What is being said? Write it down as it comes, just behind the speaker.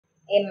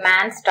A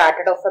man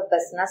started off a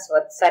business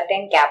with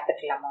certain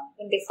capital amount.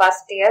 In the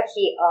first year,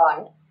 he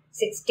earned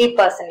 60%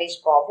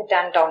 profit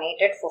and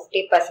donated 50%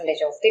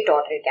 of the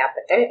total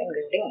capital,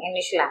 including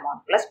initial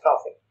amount plus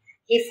profit.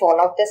 He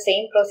followed the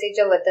same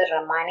procedure with the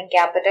remaining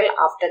capital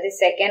after the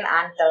second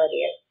and third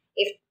year.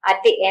 If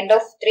at the end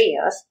of 3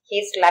 years, he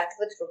is left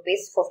with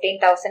rupees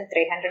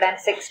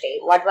 15,360,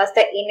 what was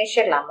the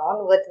initial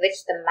amount with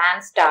which the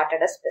man started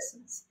his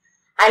business?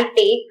 I'll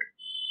take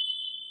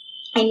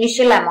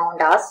initial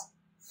amount as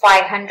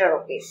 500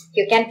 rupees.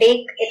 You can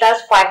take it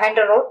as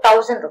 500 or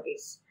 1000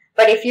 rupees.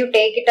 But if you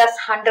take it as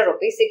 100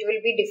 rupees, it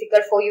will be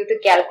difficult for you to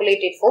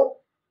calculate it for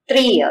 3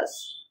 years.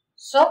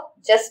 So,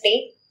 just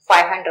take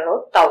 500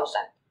 or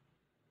 1000.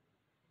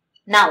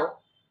 Now,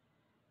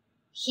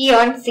 he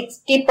earned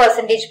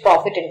 60%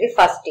 profit in the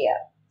first year.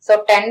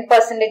 So,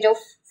 10% of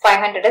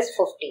 500 is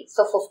 50.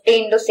 So,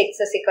 50 into 6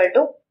 is equal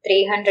to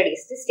 300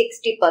 is the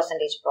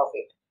 60%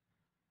 profit.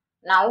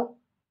 Now,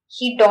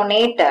 he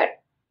donated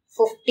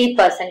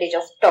 50%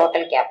 of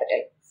total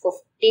capital.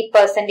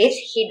 50%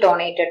 he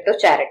donated to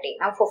charity.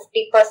 Now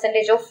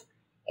 50% of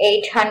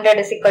 800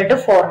 is equal to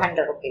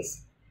 400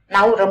 rupees.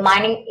 Now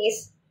remaining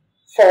is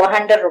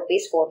 400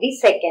 rupees for the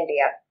second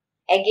year.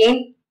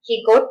 Again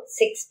he got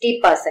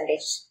 60%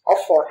 of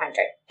 400.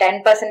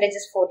 10%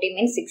 is 40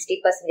 means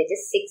 60%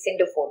 is 6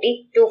 into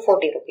 40,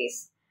 240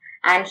 rupees.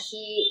 And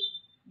he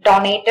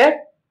donated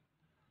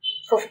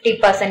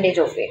 50%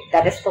 of it.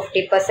 That is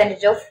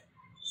 50% of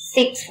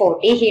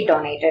 640 he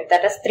donated,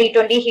 that is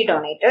 320 he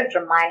donated,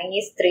 remaining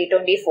is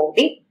 320 for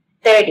the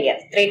third year,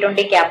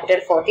 320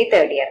 capital for the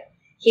third year.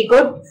 He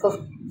got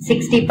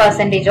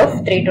 60%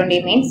 of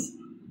 320 means,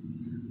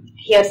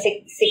 here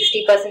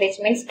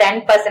 60% means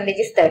 10%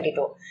 is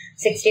 32,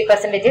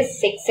 60%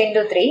 is 6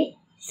 into 3,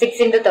 6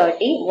 into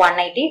 30,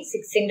 180,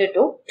 6 into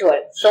 2, 12.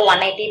 So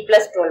 180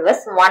 plus 12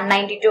 is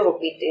 192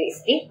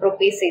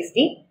 rupees is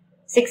the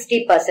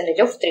 60%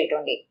 of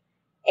 320.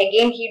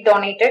 Again he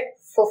donated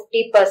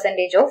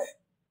 50% of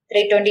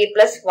 320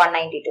 plus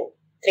 192.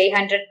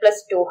 300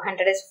 plus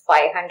 200 is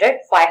 500.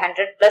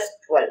 500 plus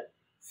 12.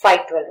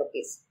 512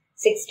 rupees.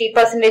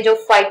 60% of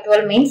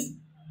 512 means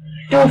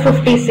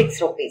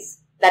 256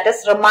 rupees. That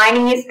is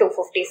remaining is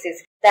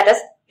 256. That is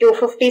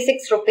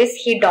 256 rupees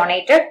he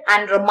donated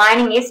and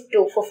remaining is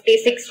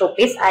 256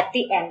 rupees at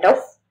the end of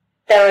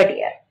third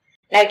year.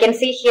 Now you can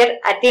see here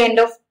at the end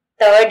of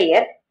third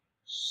year,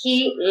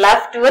 he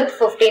left with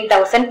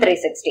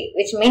 15,360,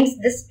 which means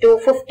this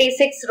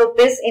 256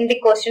 rupees in the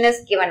question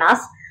is given as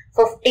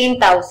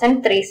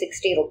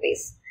 15,360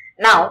 rupees.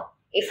 Now,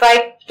 if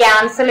I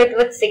cancel it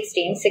with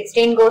 16,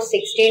 16 goes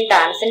 16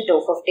 times in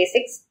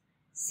 256,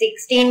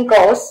 16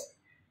 goes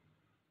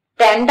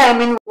 10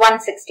 times in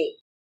 160.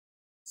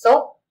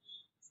 So,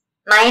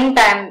 9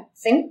 times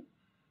in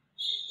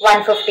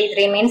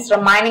 153 means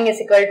remaining is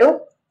equal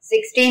to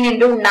 16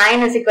 into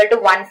 9 is equal to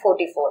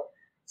 144.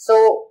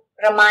 So,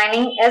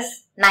 remaining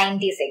is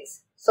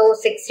 96. So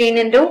 16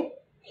 into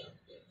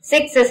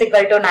 6 is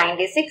equal to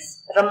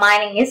 96.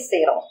 Remaining is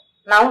 0.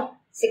 Now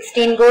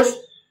 16 goes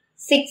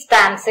 6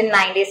 times in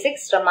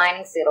 96.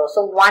 Remaining 0.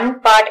 So 1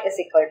 part is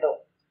equal to.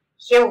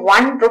 Here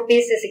 1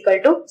 rupees is equal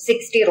to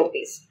 60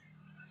 rupees.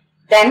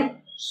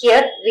 Then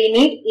here we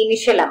need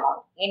initial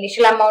amount.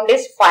 Initial amount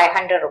is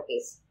 500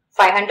 rupees.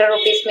 500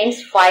 rupees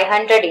means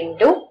 500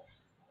 into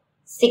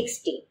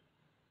 60.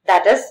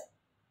 That is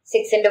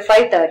 6 into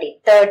 5,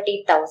 30.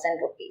 30,000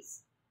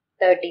 rupees.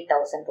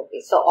 30,000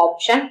 rupees. So,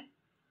 option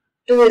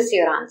 2 is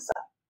your answer.